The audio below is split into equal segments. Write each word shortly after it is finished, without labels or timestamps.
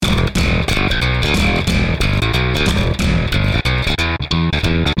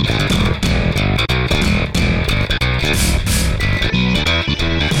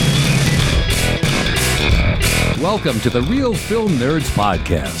Welcome to the Real Film Nerds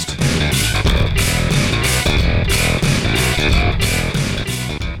Podcast.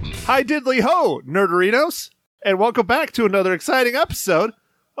 Hi diddly ho, nerderinos, and welcome back to another exciting episode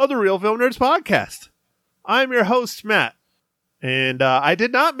of the Real Film Nerds Podcast. I'm your host, Matt, and I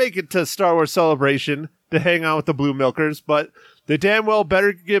did not make it to Star Wars Celebration to hang out with the Blue Milkers, but they damn well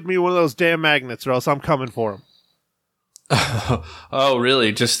better give me one of those damn magnets or else I'm coming for them. Oh,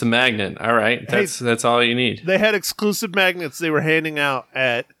 really? Just the magnet. All right. That's all you need. They had exclusive magnets they were handing out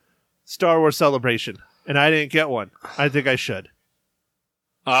at Star Wars Celebration, and I didn't get one. I think I should.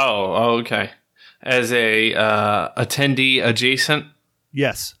 Oh, okay. As a attendee adjacent?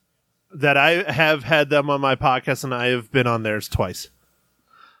 Yes. That I have had them on my podcast, and I have been on theirs twice.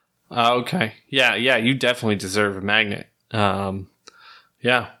 Okay. Yeah, you definitely deserve a magnet.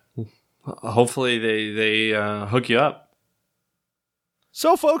 Yeah. Hopefully they hook you up.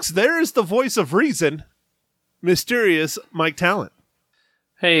 So, folks, there is the voice of reason, mysterious Mike Talent.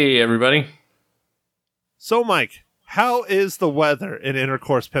 Hey, everybody. So, Mike, how is the weather in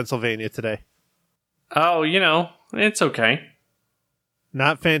Intercourse, Pennsylvania today? Oh, it's okay.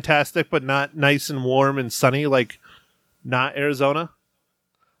 Not fantastic, but not nice and warm and sunny like not Arizona?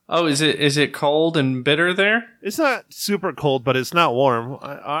 Oh, is it cold and bitter there? It's not super cold, but it's not warm.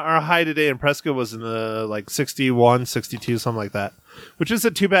 Our high today in Prescott was in the 61, 62, something like that. Which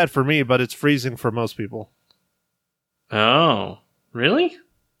isn't too bad for me, but it's freezing for most people. Oh, really?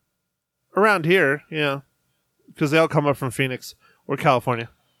 Around here, yeah. Because they all come up from Phoenix or California.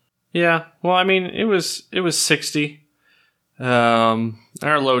 Yeah, well, I mean, it was 60. Our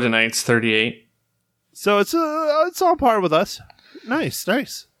low tonight's 38. So it's on par with us. Nice.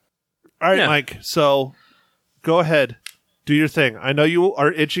 All right, yeah. Mike, so go ahead. Do your thing. I know you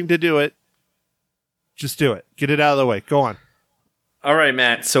are itching to do it. Just do it. Get it out of the way. Go on. All right,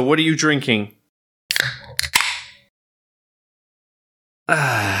 Matt. So what are you drinking?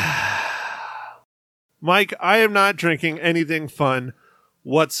 Mike, I am not drinking anything fun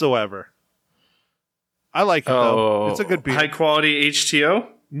whatsoever. I like it, though. It's a good beer. High quality H2O?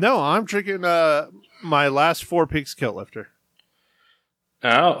 No, I'm drinking my last Four Peaks Kilt Lifter.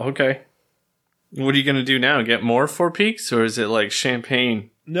 Oh, okay. What are you going to do now? Get more Four Peaks, or is it like champagne?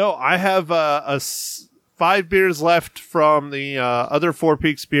 No, I have 5 beers left from the other Four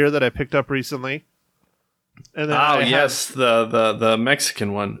Peaks beer that I picked up recently. And then yes, the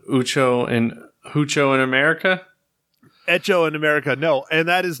Mexican one, Hucho in America. Echo in America, no, and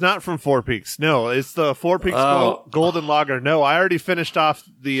that is not from Four Peaks. No, it's the Four Peaks Golden Lager. No, I already finished off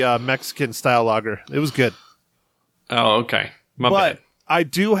the Mexican style lager. It was good. Oh, okay, my bad. I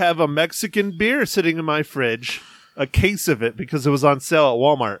do have a Mexican beer sitting in my fridge, a case of it, because it was on sale at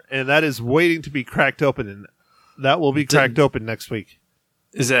Walmart, and that is waiting to be cracked open, and that will be cracked open next week.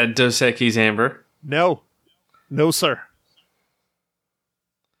 Is that Dos Equis Amber? No, sir.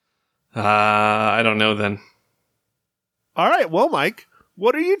 I don't know then. All right, well, Mike,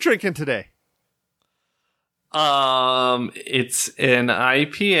 what are you drinking today? It's an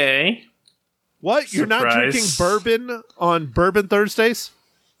IPA. What? You're not drinking bourbon on Bourbon Thursdays?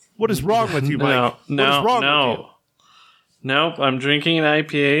 What is wrong with you, Mike? No. Nope, I'm drinking an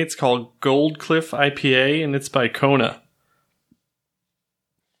IPA. It's called Gold Cliff IPA, and it's by Kona.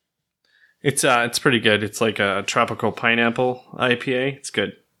 It's pretty good. It's like a tropical pineapple IPA. It's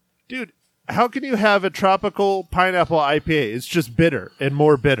good. Dude, how can you have a tropical pineapple IPA? It's just bitter and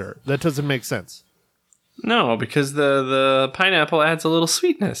more bitter. That doesn't make sense. No, because the pineapple adds a little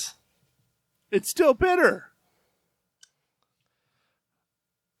sweetness. It's still bitter.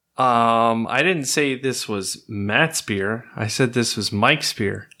 I didn't say this was Matt's beer. I said this was Mike's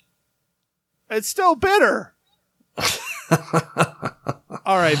beer. It's still bitter.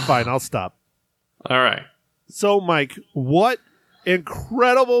 All right, fine. I'll stop. All right. So, Mike, what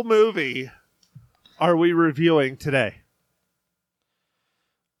incredible movie are we reviewing today?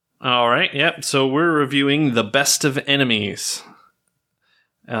 All right. Yep. So we're reviewing The Best of Enemies.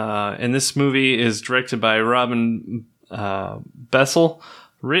 And this movie is directed by Robin Bessel,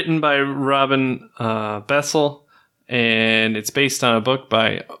 written by Robin Bessel, and it's based on a book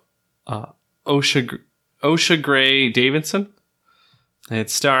by Osha Gray Davidson. And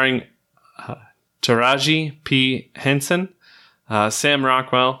it's starring Taraji P. Henson, Sam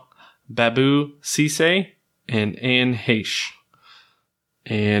Rockwell, Babu Cisse, and Anne Heche.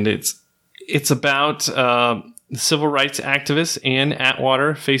 And it's about civil rights activist Ann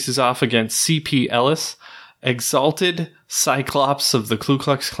Atwater faces off against C.P. Ellis, exalted Cyclops of the Ku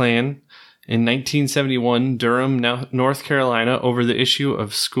Klux Klan, in 1971 Durham, North Carolina, over the issue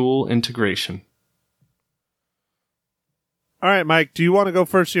of school integration. All right, Mike, do you want to go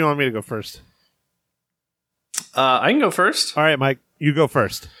first or do you want me to go first? I can go first. All right, Mike, you go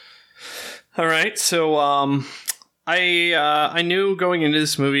first. All right, so I knew going into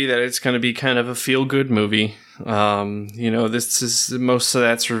this movie that it's going to be kind of a feel-good movie. This is most of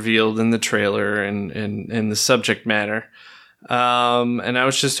that's revealed in the trailer and the subject matter. And I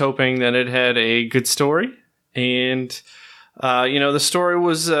was just hoping that it had a good story. And, the story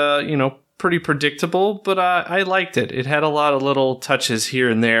was, pretty predictable, but I liked it. It had a lot of little touches here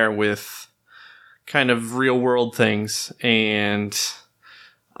and there with kind of real-world things. And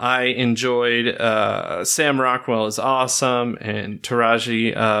I enjoyed Sam Rockwell is awesome, and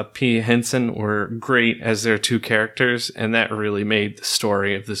Taraji P. Henson were great as their two characters, and that really made the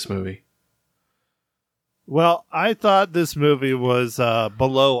story of this movie. Well, I thought this movie was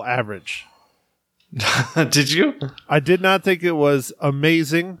below average. Did you? I did not think it was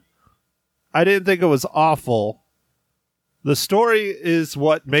amazing. I didn't think it was awful. The story is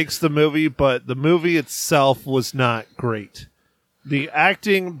what makes the movie, but the movie itself was not great. The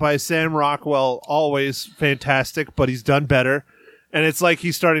acting by Sam Rockwell, always fantastic, but he's done better. And it's like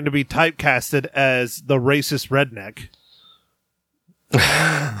he's starting to be typecasted as the racist redneck.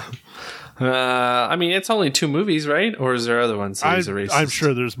 It's only 2 movies, right? Or is there other ones that he's a racist? I'm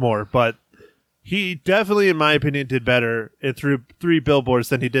sure there's more, but he definitely, in my opinion, did better in Three Billboards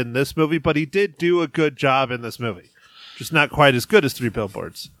than he did in this movie, but he did do a good job in this movie. Just not quite as good as Three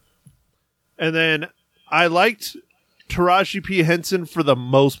Billboards. And then I liked Taraji P. Henson for the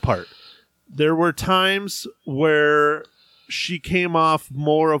most part. There were times where she came off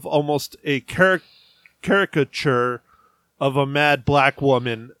more of almost a caricature of a mad black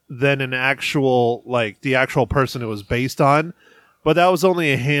woman than an actual, the actual person it was based on. But that was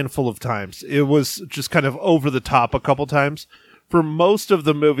only a handful of times. It was just kind of over the top a couple times. For most of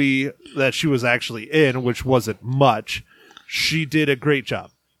the movie that she was actually in, which wasn't much, she did a great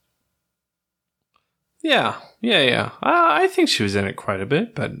job. Yeah. I think she was in it quite a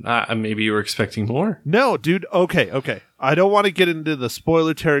bit, but maybe you were expecting more. No, dude. Okay. I don't want to get into the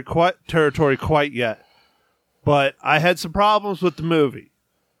spoiler territory quite yet, but I had some problems with the movie.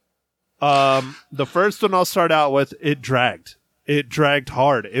 The first one I'll start out with, it dragged. It dragged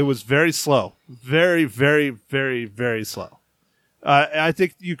hard. It was very slow. Very, very, very, very slow. I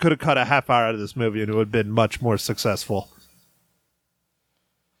think you could have cut a half hour out of this movie and it would have been much more successful.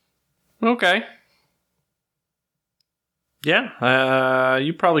 Okay. Yeah,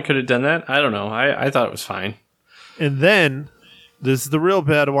 you probably could have done that. I don't know. I thought it was fine. And then, this is the real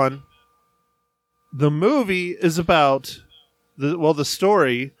bad one. The movie is about, the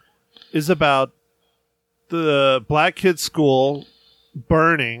story is about the black kids' school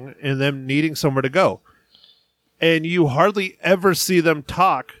burning and them needing somewhere to go. And you hardly ever see them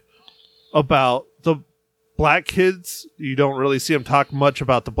talk about the black kids. You don't really see them talk much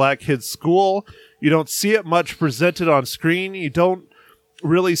about the black kids' school. You don't see it much presented on screen. You don't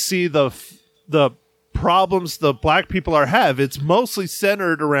really see the problems the black people have. It's mostly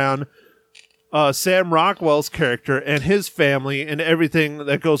centered around Sam Rockwell's character and his family and everything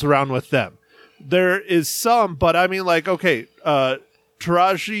that goes around with them. There is some, but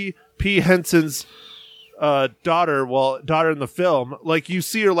Taraji P. Henson's daughter in the film, you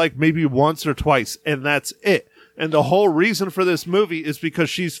see her maybe once or twice, and that's it. And the whole reason for this movie is because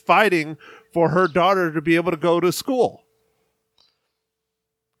she's fighting for her daughter to be able to go to school.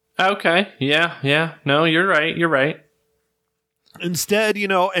 Okay. Yeah. No, you're right. Instead,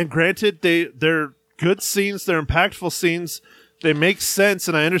 and granted, they're good scenes, they're impactful scenes, they make sense,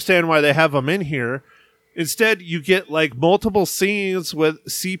 and I understand why they have them in here. Instead, you get multiple scenes with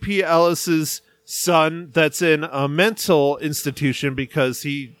C.P. Ellis's son that's in a mental institution because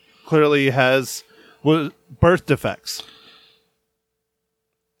he clearly has birth defects.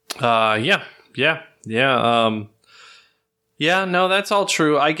 Yeah. No, that's all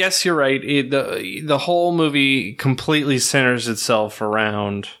true. I guess you're right. The whole movie completely centers itself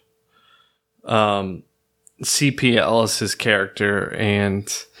around C.P. Ellis's character,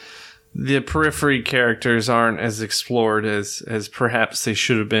 and the periphery characters aren't as explored as perhaps they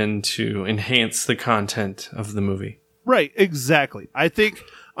should have been to enhance the content of the movie. Right, exactly.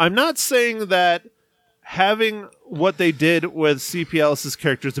 I'm not saying that having what they did with C.P. Ellis's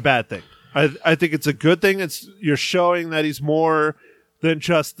character is a bad thing. I think it's a good thing. You're showing that he's more than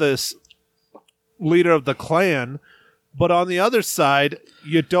just this leader of the Klan. But on the other side,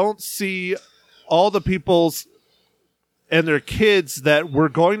 you don't see all the people's and their kids that were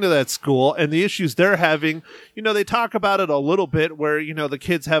going to that school and the issues they're having. They talk about it a little bit where, the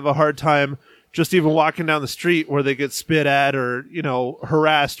kids have a hard time just even walking down the street where they get spit at or,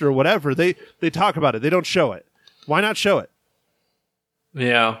 harassed or whatever. They talk about it. They don't show it. Why not show it?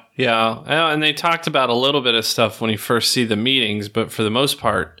 Yeah. And they talked about a little bit of stuff when you first see the meetings, but for the most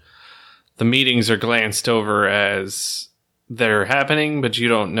part, the meetings are glanced over as they're happening, but you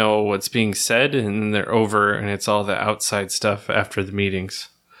don't know what's being said, and then they're over, and it's all the outside stuff after the meetings.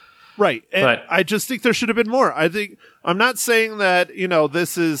 Right. And But I just think there should have been more. I'm not saying that,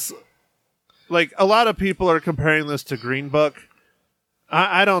 this is like a lot of people are comparing this to Green Book.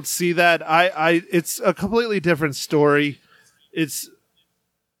 I don't see that. It's a completely different story. It's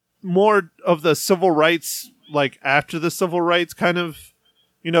more of the civil rights, like after the civil rights kind of,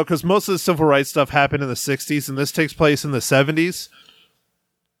 because most of the civil rights stuff happened in the 60s and this takes place in the 70s,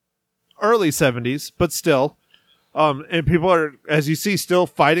 early 70s, but still. And people are, as you see, still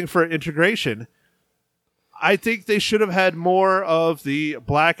fighting for integration. I think they should have had more of the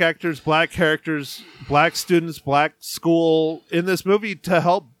black actors, black characters, black students, black school in this movie to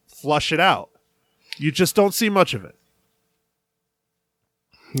help flush it out. You just don't see much of it.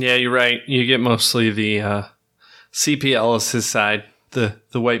 yeah, you're right. You get mostly the C.P. Ellis's side, the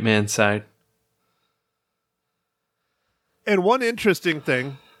white man's side. And one interesting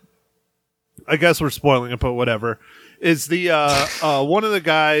thing, I guess we're spoiling it, but whatever, is the one of the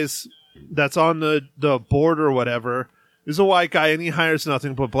guys that's on the board or whatever is a white guy, and he hires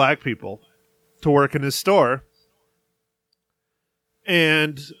nothing but black people to work in his store.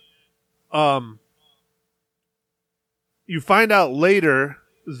 And you find out later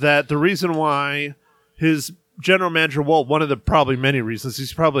that the reason why his general manager, well, one of the probably many reasons,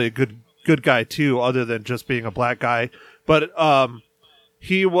 he's probably a good guy too, other than just being a black guy, but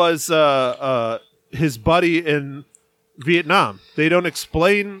he was his buddy in Vietnam. They don't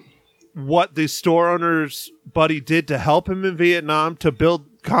explain what the store owner's buddy did to help him in Vietnam to build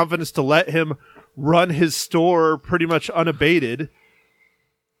confidence to let him run his store pretty much unabated.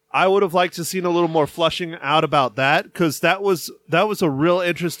 I would have liked to seen a little more flushing out about that, because that was a real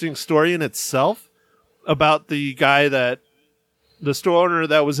interesting story in itself about the guy that the store owner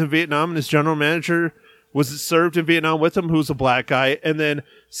that was in Vietnam, and his general manager was served in Vietnam with him, who's a black guy. And then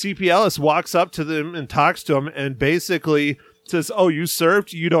C.P. Ellis walks up to them and talks to him and basically says, "Oh, you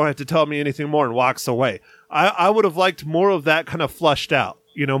served? You don't have to tell me anything more," and walks away. I would have liked more of that kind of flushed out,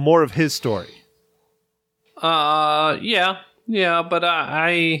 more of his story. Yeah, but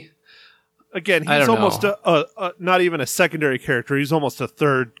Again, I he's don't almost know. not even a secondary character. He's almost a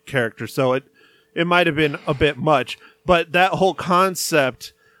third character, so it might have been a bit much. But that whole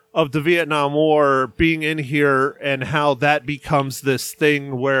concept of the Vietnam War being in here and how that becomes this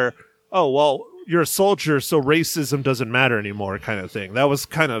thing where, oh, well, you're a soldier, so racism doesn't matter anymore kind of thing. That was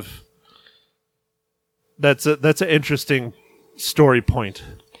kind of... That's an interesting story point,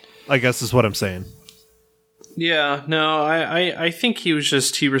 I guess is what I'm saying. Yeah, no, I think he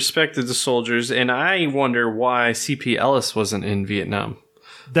respected the soldiers, and I wonder why C.P. Ellis wasn't in Vietnam.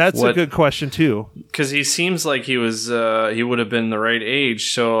 That's a good question too. Because he seems like he was, he would have been the right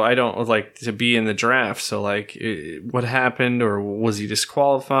age, so I don't like to be in the draft. So like, what happened, or was he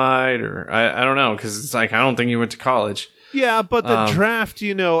disqualified, or I don't know, because it's like, I don't think he went to college. Yeah, but the draft,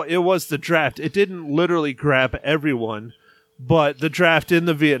 it was the draft. It didn't literally grab everyone. But the draft in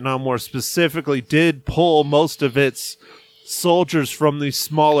the Vietnam War specifically did pull most of its soldiers from these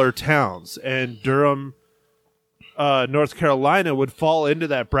smaller towns, and Durham, North Carolina would fall into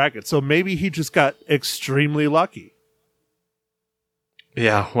that bracket. So maybe he just got extremely lucky.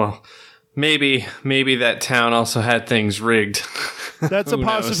 Yeah, well, maybe that town also had things rigged. That's a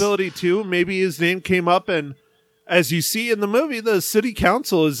possibility too. Maybe his name came up, and as you see in the movie, the city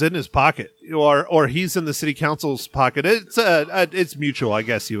council is in his pocket, or he's in the city council's pocket. It's mutual, I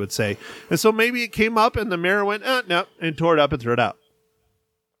guess you would say. And so maybe it came up, and the mayor went, no, and tore it up and threw it out.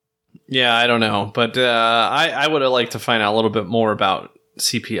 Yeah, I don't know, but I would have liked to find out a little bit more about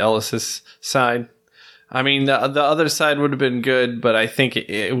C.P. Ellis's side. I mean, the other side would have been good, but I think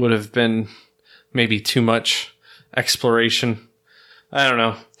it would have been maybe too much exploration. I don't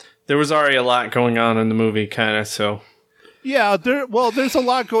know. There was already a lot going on in the movie, kind of, so... Yeah, there's a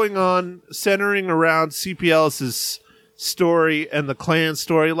lot going on centering around C.P. Ellis's story and the Klan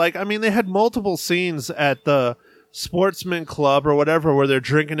story. Like, I mean, they had multiple scenes at the sportsman club or whatever where they're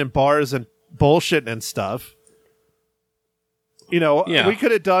drinking in bars and bullshitting and stuff. Yeah. We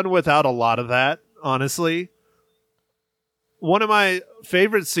could have done without a lot of that, honestly. One of my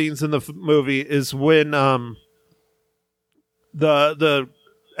favorite scenes in the movie is when the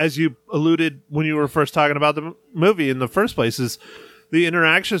as you alluded when you were first talking about the movie in the first place, is the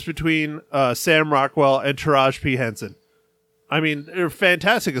interactions between Sam Rockwell and Taraji P. Henson. I mean, they're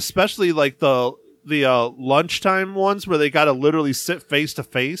fantastic, especially like the lunchtime ones where they got to literally sit face to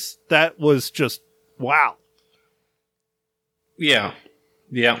face. That was just wow. Yeah.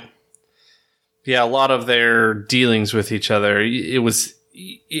 Yeah. Yeah, a lot of their dealings with each other,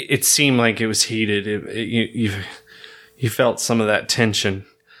 it seemed like it was heated. You felt some of that tension.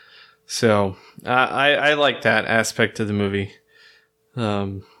 So I like that aspect of the movie.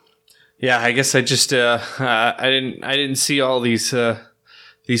 Yeah, I guess I just I didn't see all these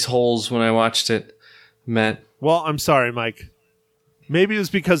holes when I watched it, Matt. Well, I'm sorry, Mike. Maybe it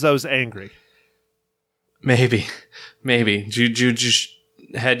was because I was angry. Maybe.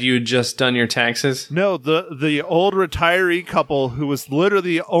 Had you just done your taxes? No, the old retiree couple who was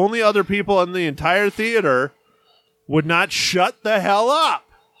literally the only other people in the entire theater would not shut the hell up.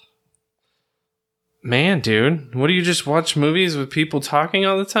 Man, dude, what do you just watch movies with people talking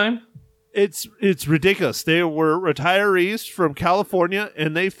all the time? It's ridiculous. They were retirees from California,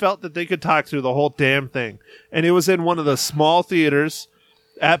 and they felt that they could talk through the whole damn thing. And it was in one of the small theaters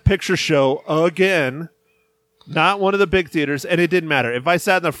at Picture Show again. Not one of the big theaters, and it didn't matter. If I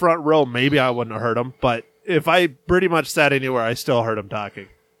sat in the front row, maybe I wouldn't have heard them, but if I pretty much sat anywhere, I still heard them talking.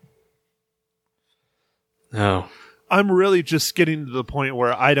 Oh. I'm really just getting to the point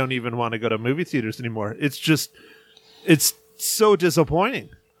where I don't even want to go to movie theaters anymore. It's so disappointing.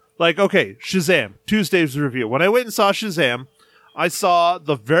 Like, okay, Shazam, Tuesday's review. When I went and saw Shazam, I saw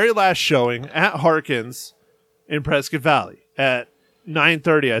the very last showing at Harkins in Prescott Valley at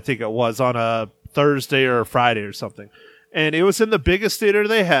 9:30, I think it was, on a Thursday or a Friday or something. And it was in the biggest theater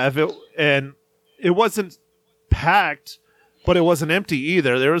they have. And it wasn't packed, but it wasn't empty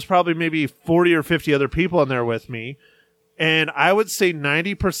either. There was probably maybe 40 or 50 other people in there with me. And I would say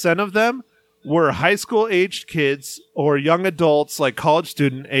 90% of them were high school aged kids or young adults, like college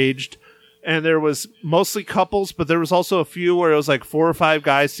student aged. And there was mostly couples, but there was also a few where it was like 4 or 5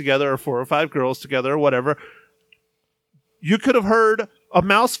 guys together or 4 or 5 girls together or whatever. You could have heard a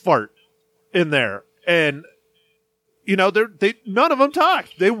mouse fart in there, and they none of them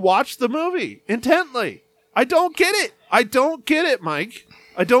talked. They watched the movie intently. I don't get it, Mike.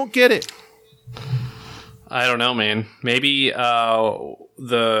 I don't get it. I don't know, man. Maybe the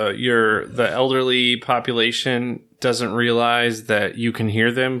elderly population doesn't realize that you can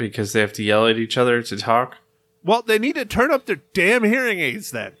hear them because they have to yell at each other to talk. Well, they need to turn up their damn hearing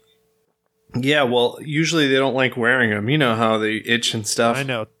aids then. Yeah, well, usually they don't like wearing them. You know how they itch and stuff. I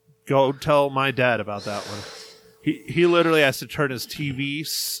know. Go tell my dad about that one. He literally has to turn his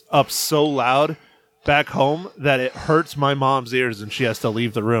TV up so loud back home that it hurts my mom's ears and she has to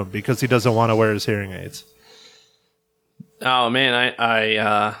leave the room because he doesn't want to wear his hearing aids. Oh man,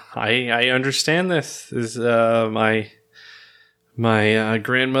 I understand this. My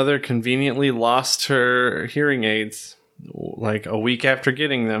grandmother conveniently lost her hearing aids like a week after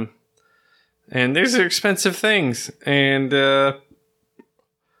getting them. And these are expensive things, and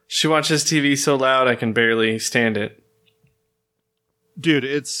she watches TV so loud I can barely stand it. Dude,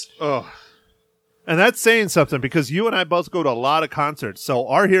 and that's saying something because you and I both go to a lot of concerts, so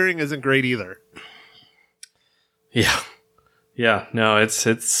our hearing isn't great either. Yeah, no, it's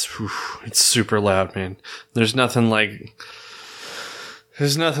super loud, man. There's nothing like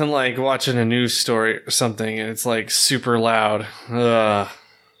watching a news story or something, and it's like super loud. Ugh.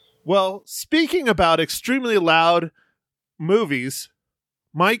 Well, speaking about extremely loud movies,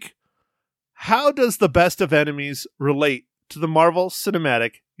 Mike, how does The Best of Enemies relate to the Marvel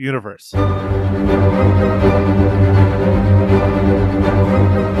Cinematic Universe?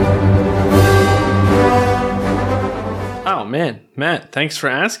 Oh, man. Matt, thanks for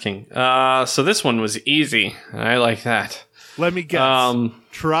asking. So this one was easy. I like that. Let me guess.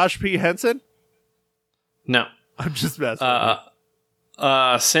 Taraji P. Henson? No. I'm just messing with you.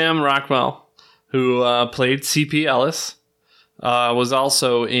 Sam Rockwell, who played C.P. Ellis, was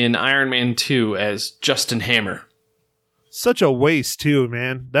also in Iron Man 2 as Justin Hammer. Such a waste, too,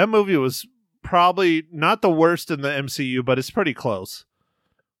 man. That movie was probably not the worst in the MCU, but it's pretty close.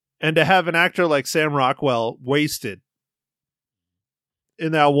 And to have an actor like Sam Rockwell wasted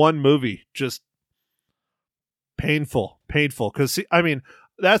in that one movie, just painful. Because, I mean,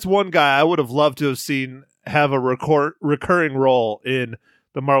 that's one guy I would have loved to have seen have a recurring role in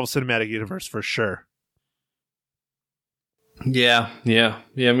the Marvel Cinematic Universe for sure. Yeah,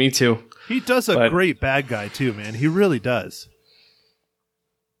 me too. He does a great bad guy too, man. He really does.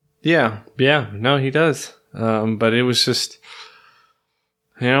 Yeah, no, he does. But it was just,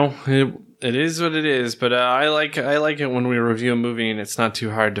 it is what it is. But I like it when we review a movie and it's not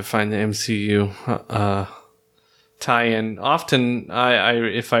too hard to find the MCU tie-in. Often,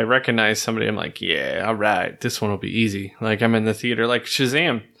 if I recognize somebody, I'm like, yeah, all right, this one will be easy. Like I'm in the theater, like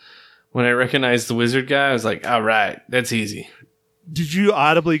Shazam. When I recognized the wizard guy, I was like, all right, that's easy. Did you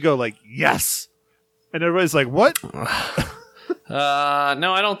audibly go like, yes? And everybody's like, what?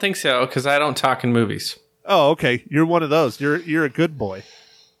 No, I don't think so, because I don't talk in movies. Oh, okay. You're one of those. You're a good boy.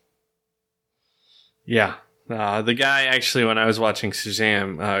 Yeah. The guy, actually, when I was watching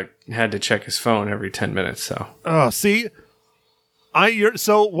Shazam, had to check his phone every 10 minutes, so. Oh, see?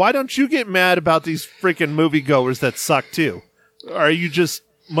 So why don't you get mad about these freaking moviegoers that suck, too? Are you just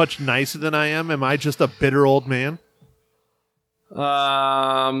much nicer than I am? Am I just a bitter old man?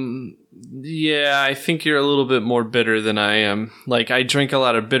 Yeah, I think you're a little bit more bitter than I am. Like, I drink a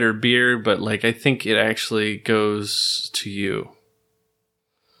lot of bitter beer, but, like, I think it actually goes to you.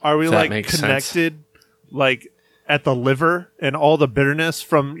 Are we, like, makes connected, like, at the liver, and all the bitterness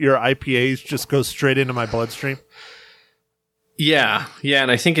from your IPAs just goes straight into my bloodstream? Yeah,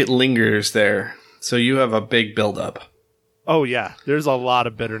 and I think it lingers there. So you have a big buildup. Oh, yeah. There's a lot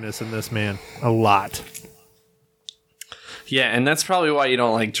of bitterness in this, man. A lot. Yeah, and that's probably why you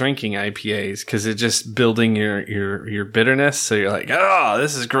don't like drinking IPAs, because it's just building your bitterness. So you're like, oh,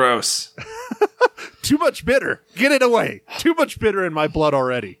 this is gross. Too much bitter. Get it away. Too much bitter in my blood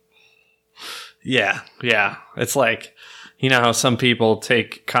already. Yeah. It's like, you know how some people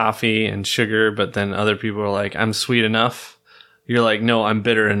take coffee and sugar, but then other people are like, I'm sweet enough. You're like, no, I'm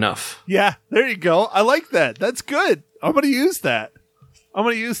bitter enough. Yeah, there you go. I like that. That's good. I'm going to use that.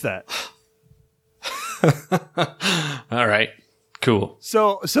 All right. Cool.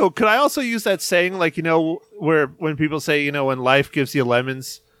 So could I also use that saying, like, you know, where when people say, you know, when life gives you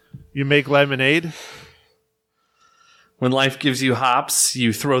lemons, you make lemonade? When life gives you hops,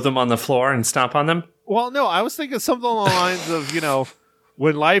 you throw them on the floor and stomp on them? Well, no, I was thinking something along the lines of, you know,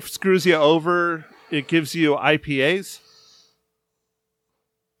 when life screws you over, it gives you IPAs.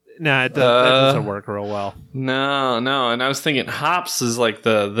 Nah, that doesn't work real well. No. And I was thinking hops is like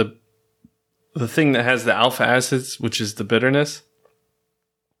the thing that has the alpha acids, which is the bitterness.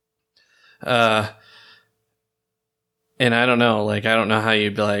 And I don't know, like, I don't know how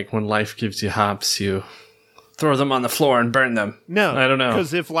you'd be like, when life gives you hops, you throw them on the floor and burn them. No. I don't know.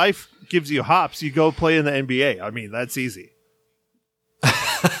 Because if life gives you hops, you go play in the NBA. I mean, that's easy.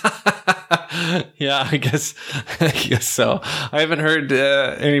 Yeah, I guess so. I haven't heard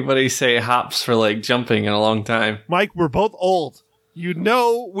anybody say hops for, like, jumping in a long time. Mike, we're both old. You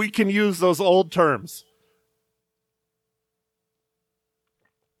know we can use those old terms.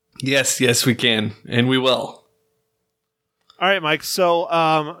 Yes, we can. And we will. All right, Mike.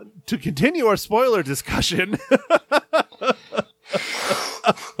 So, to continue our spoiler discussion,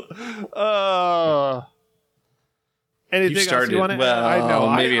 anything else you want to add? I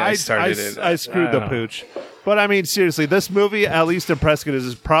know. Maybe I started it. I screwed the pooch. But, I mean, seriously, this movie, at least in Prescott,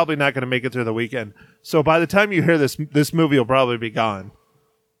 is probably not going to make it through the weekend. So by the time you hear this movie will probably be gone.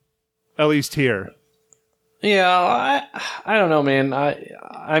 At least here. Yeah, I don't know, man.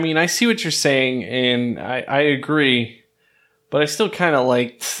 I mean, I see what you're saying, and I agree. But I still kind of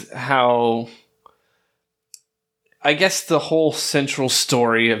liked how... I guess the whole central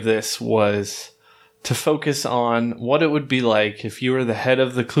story of this was to focus on what it would be like if you were the head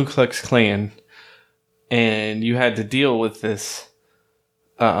of the Ku Klux Klan and you had to deal with this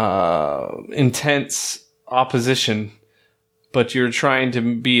intense opposition, but you're trying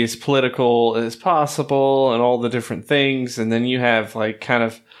to be as political as possible and all the different things, and then you have, like, kind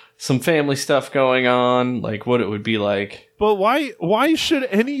of some family stuff going on, like what it would be like. But why should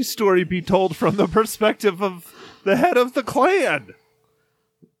any story be told from the perspective of the head of the Klan?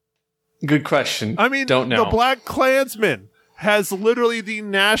 Good question. I mean, don't know. The Black Klansman has literally the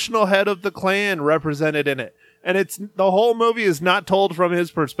national head of the Klan represented in it. And the whole movie is not told from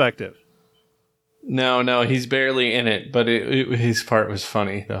his perspective. No, he's barely in it, but his part was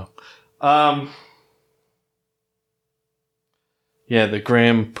funny, though. Yeah, the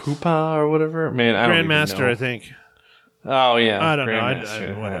Grand Poopah or whatever. Man, I don't Grandmaster, even know. I think. Oh, yeah. I don't know.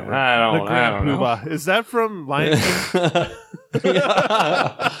 Whatever. I don't know. Poobah. Is that from Lion King?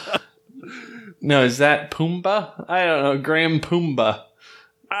 No, is that Pumbaa? I don't know. Grand Pumbaa.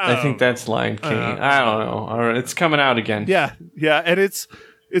 I think that's Lion King. I don't know. All right, it's coming out again. Yeah, and it's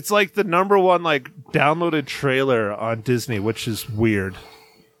like the number one, like, downloaded trailer on Disney, which is weird.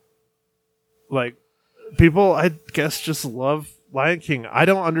 Like, people, I guess, just love Lion King. I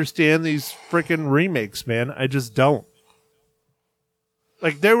don't understand these freaking remakes, man. I just don't.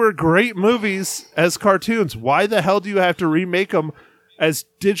 Like, there were great movies as cartoons. Why the hell do you have to remake them as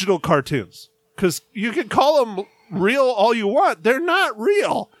digital cartoons? Because you can call them real all you want. They're not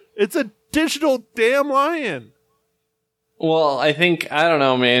real. It's a digital damn lion. Well, I don't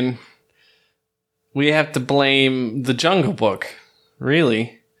know, man. We have to blame the Jungle Book,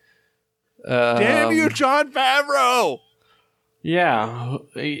 really. Damn you, Jon Favreau! Yeah,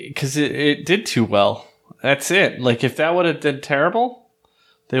 because it did too well. that's it. Like, if that would have done terrible,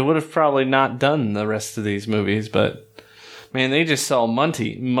 they would have probably not done the rest of these movies. But, man, they just saw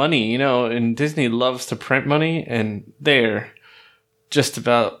money, and Disney loves to print money, and they're just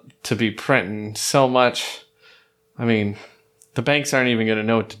about to be printing so much. I mean, the banks aren't even going to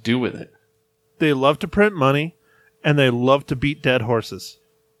know what to do with it. They love to print money, and they love to beat dead horses.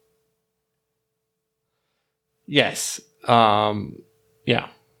 Yes. Yeah.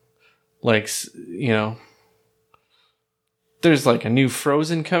 Like, there's like a new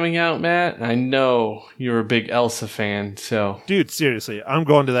Frozen coming out, Matt. I know you're a big Elsa fan, so. Dude, seriously, I'm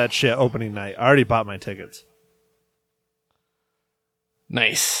going to that shit opening night. I already bought my tickets.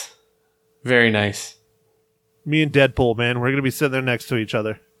 Nice. Very nice. Me and Deadpool, man, we're going to be sitting there next to each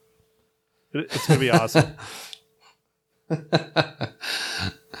other. It's going to be awesome.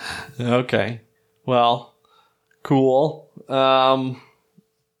 Okay. Well, cool.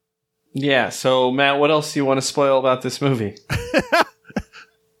 Yeah, so Matt, what else do you want to spoil about this movie?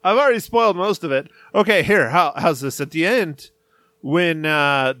 I've already spoiled most of it. Okay, here, how's this? At the end, when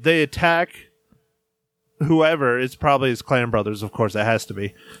they attack whoever, it's probably his clan brothers, of course, it has to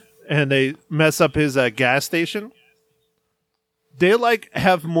be, and they mess up his gas station, they, like,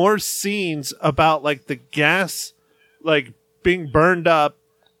 have more scenes about, like, the gas, like, being burned up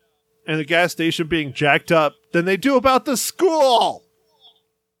and the gas station being jacked up than they do about the school.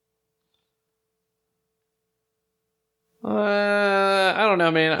 I don't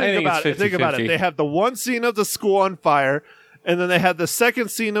know, man. I think it's 50-50. Think about it. They have the one scene of the school on fire, and then they have the second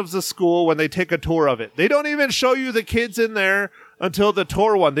scene of the school when they take a tour of it. They don't even show you the kids in there until the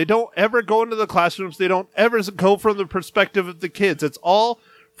tour one. They don't ever go into the classrooms. They don't ever go from the perspective of the kids. It's all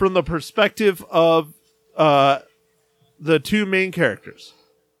from the perspective of the two main characters.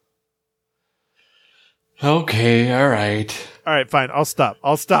 Okay, all right. All right, fine. I'll stop.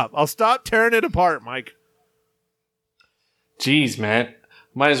 I'll stop tearing it apart, Mike. Jeez, Matt.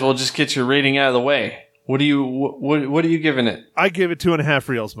 Might as well just get your rating out of the way. What are you giving it? I give it 2.5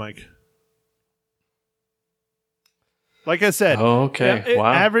 reels, Mike. Like I said, okay.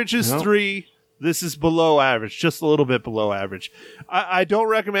 Wow. Average is 3. This is below average, just a little bit below average. I don't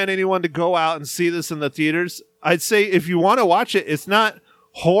recommend anyone to go out and see this in the theaters. I'd say if you want to watch it, it's not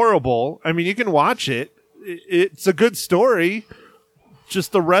horrible. I mean, you can watch it. It's a good story.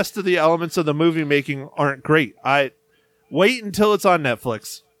 Just the rest of the elements of the movie making aren't great. Wait until it's on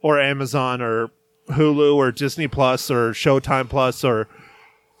Netflix or Amazon or Hulu or Disney Plus or Showtime Plus or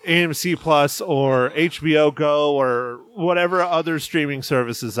AMC Plus or HBO Go or whatever other streaming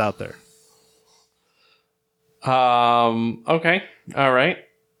services out there. Okay. All right.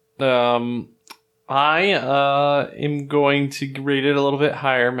 I am going to rate it a little bit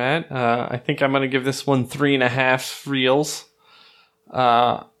higher, Matt. I think I'm going to give this one 3.5 reels.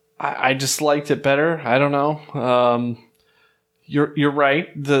 I just liked it better. I don't know. You're right.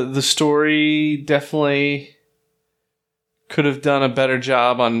 The story definitely could have done a better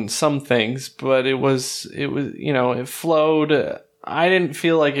job on some things, but it flowed. I didn't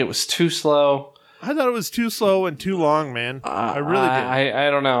feel like it was too slow. I thought it was too slow and too long, man. I really did. I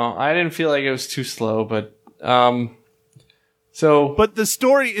don't know. I didn't feel like it was too slow, but But the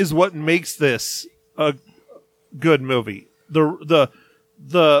story is what makes this a good movie. The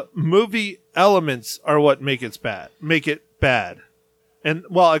movie elements are what make it bad. And,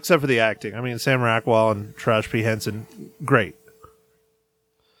 well, except for the acting. I mean, Sam Rockwell and Taraji P. Henson, great.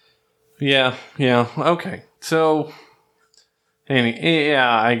 Yeah, okay. So,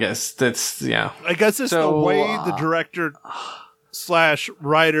 I guess that's, yeah. I guess it's the way the director /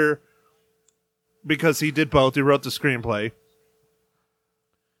 writer, because he did both, he wrote the screenplay,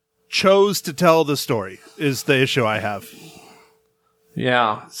 chose to tell the story, is the issue I have.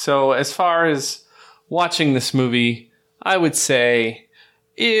 Yeah, so as far as watching this movie, I would say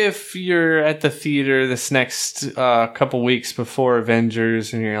if you're at the theater this next couple weeks before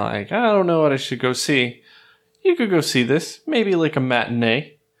Avengers and you're like, I don't know what I should go see, you could go see this. Maybe like a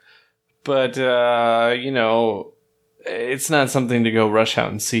matinee. But, it's not something to go rush out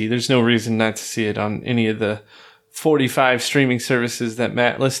and see. There's no reason not to see it on any of the 45 streaming services that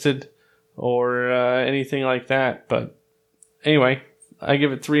Matt listed or anything like that. But anyway, I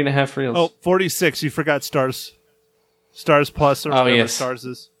give it 3.5 reels. Oh, 46. You forgot Stars. Stars Plus or whatever Stars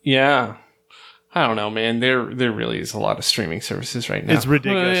is. Yeah. I don't know, man. There really is a lot of streaming services right now. It's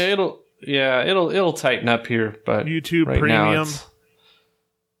ridiculous. It'll tighten up here, but YouTube right Premium,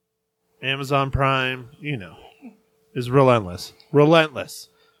 Amazon Prime, is relentless. Relentless.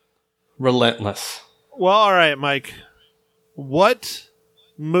 Well, all right, Mike. What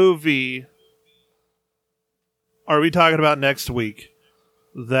movie are we talking about next week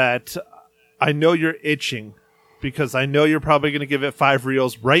that I know you're itching because I know you're probably going to give it 5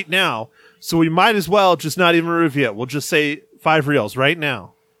 reels right now. So we might as well just not even review it. We'll just say 5 reels right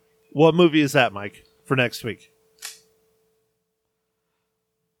now. What movie is that, Mike, for next week?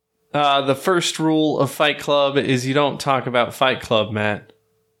 The first rule of Fight Club is you don't talk about Fight Club, Matt.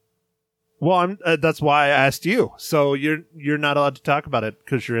 Well, that's why I asked you. So you're not allowed to talk about it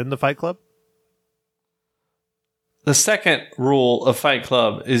because you're in the Fight Club? The second rule of Fight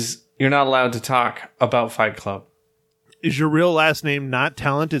Club is you're not allowed to talk about Fight Club. Is your real last name not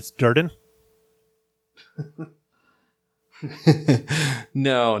Talent? It's Durden?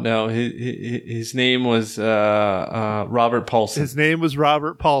 No. His name was Robert Paulson. His name was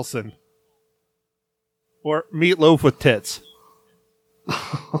Robert Paulson. Or Meatloaf with Tits.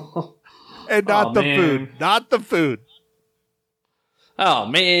 And not the food. Not the food. Oh,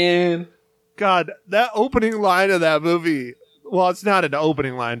 man. God, that opening line of that movie. Well, it's not an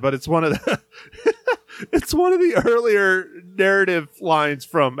opening line, but it's one of the it's one of the earlier narrative lines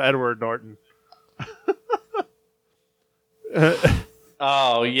from Edward Norton.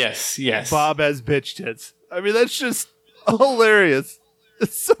 Oh, yes. Bob has bitch tits. I mean, that's just hilarious.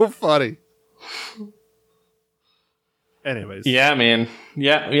 It's so funny. Anyways. Yeah, man.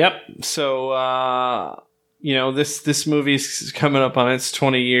 Yep. So, this movie's coming up on its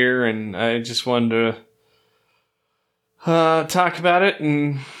 20 year, and I just wanted to talk about it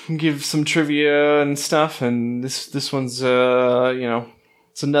and give some trivia and stuff. And this one's,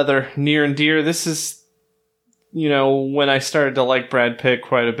 it's another near and dear. This is, when I started to like Brad Pitt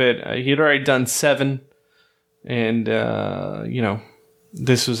quite a bit. He'd already done 7, and,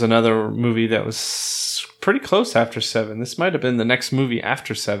 this was another movie that was pretty close after 7. This might have been the next movie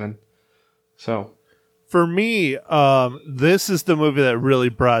after 7. So, for me, this is the movie that really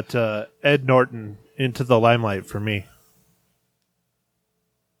brought Ed Norton into the limelight for me.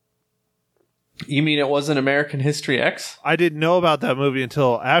 You mean it wasn't American History X? I didn't know about that movie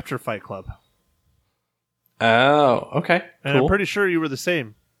until after Fight Club. Oh, okay. And cool. I'm pretty sure you were the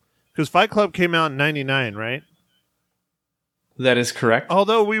same. Because Fight Club came out in 99, right? That is correct.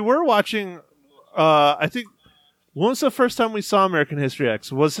 Although we were watching, I think, when was the first time we saw American History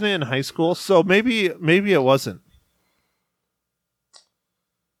X? Wasn't it in high school? So maybe it wasn't.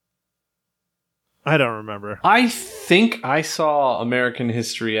 I don't remember. I think I saw American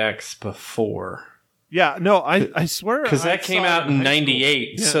History X before. Yeah, no, I swear. Because that came out in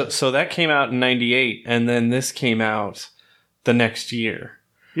 98. Yeah. So that came out in 98, and then this came out the next year.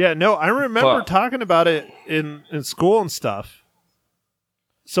 Yeah, no, I remember talking about it in school and stuff.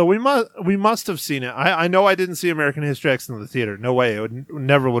 So we must have seen it. I know I didn't see American History X in the theater. No way. It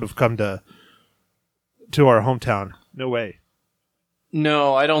never would have come to our hometown. No way.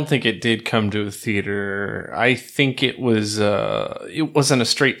 No, I don't think it did come to a theater. I think it was it wasn't a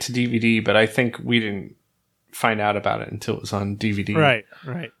straight to DVD, but I think we didn't find out about it until it was on DVD. Right.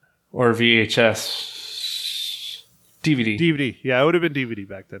 Or VHS. DVD. Yeah, it would have been DVD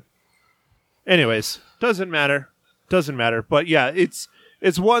back then. Anyways, doesn't matter. But yeah, it's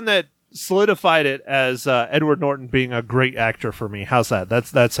one that solidified it as Edward Norton being a great actor for me. How's that?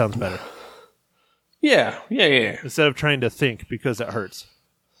 That sounds better. Yeah. Instead of trying to think because it hurts.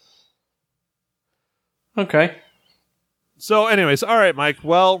 Okay. So anyways, all right, Mike.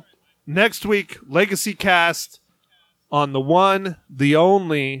 Well, next week, Legacy Cast on the one, the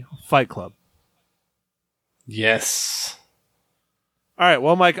only Fight Club. Yes. All right.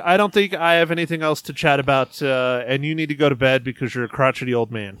 Well, Mike, I don't think I have anything else to chat about, and you need to go to bed because you're a crotchety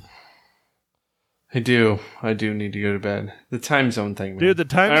old man. I do need to go to bed. The time zone thing, man. Dude, the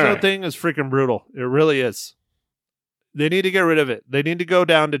time zone thing is freaking brutal. It really is. They need to get rid of it. They need to go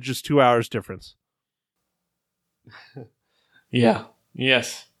down to just 2 hours difference. Yeah.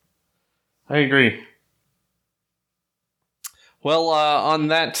 Yes. I agree. Well, on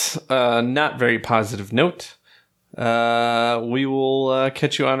that not very positive note, we will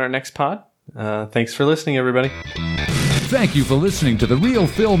catch you on our next pod. Thanks for listening, everybody. Thank you for listening to The Real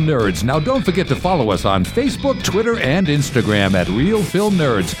Film Nerds. Now, don't forget to follow us on Facebook, Twitter, and Instagram at Real Film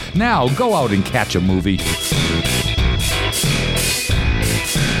Nerds. Now, go out and catch a movie.